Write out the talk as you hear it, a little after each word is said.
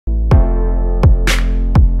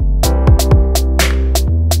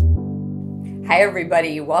Hi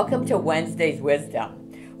everybody, welcome to Wednesday's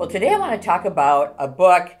Wisdom. Well, today I want to talk about a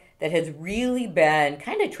book that has really been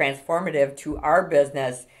kind of transformative to our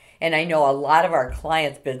business, and I know a lot of our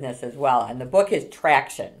clients' business as well, and the book is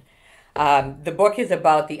Traction. The book is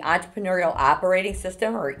about the Entrepreneurial Operating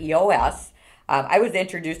System, or EOS. I was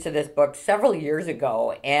introduced to this book several years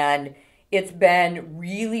ago, and it's been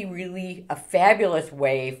really a fabulous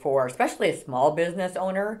way for especially a small business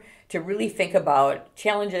owner to really think about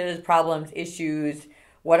challenges, problems, issues,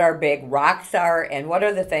 what our big rocks are, and what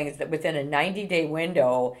are the things that within a 90-day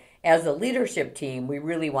window as a leadership team we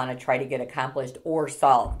really want to try to get accomplished or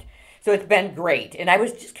solved. So it's been great. And I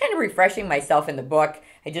was just kind of refreshing myself in the book.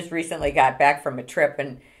 I just recently got back from a trip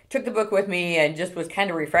and took the book with me and just was kind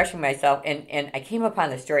of refreshing myself, and I came upon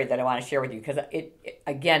the story that I want to share with you because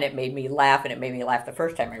it made me laugh, and it made me laugh the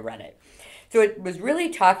first time I read it. So it was really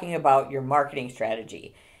talking about your marketing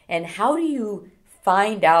strategy and how do you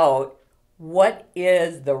find out what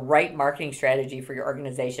is the right marketing strategy for your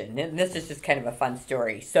organization. And this is just kind of a fun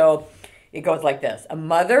story. So it goes like this. A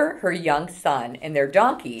mother, her young son, and their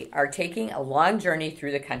donkey are taking a long journey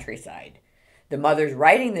through the countryside. The mother's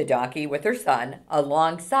riding the donkey with her son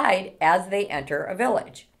alongside as they enter a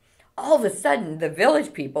village. All of a sudden, the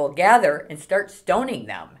village people gather and start stoning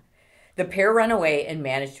them. The pair run away and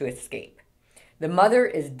manage to escape. The mother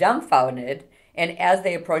is dumbfounded, and as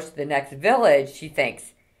they approach the next village, she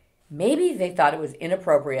thinks, maybe they thought it was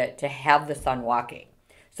inappropriate to have the son walking.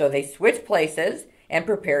 So they switch places and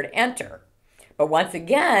prepare to enter. But once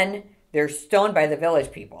again, they're stoned by the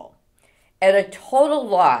village people. At a total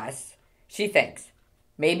loss, she thinks,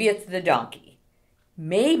 maybe it's the donkey.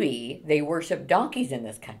 Maybe they worship donkeys in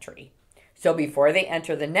this country. So before they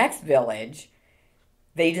enter the next village,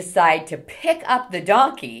 they decide to pick up the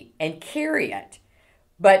donkey and carry it.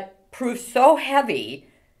 But proves so heavy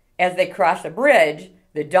as they cross a bridge,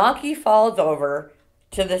 the donkey falls over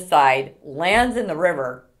to the side, lands in the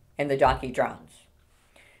river, and the donkey drowns.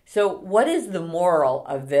 So what is the moral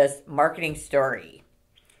of this marketing story?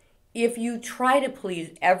 If you try to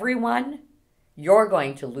please everyone, you're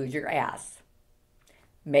going to lose your ass.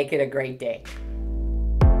 Make it a great day.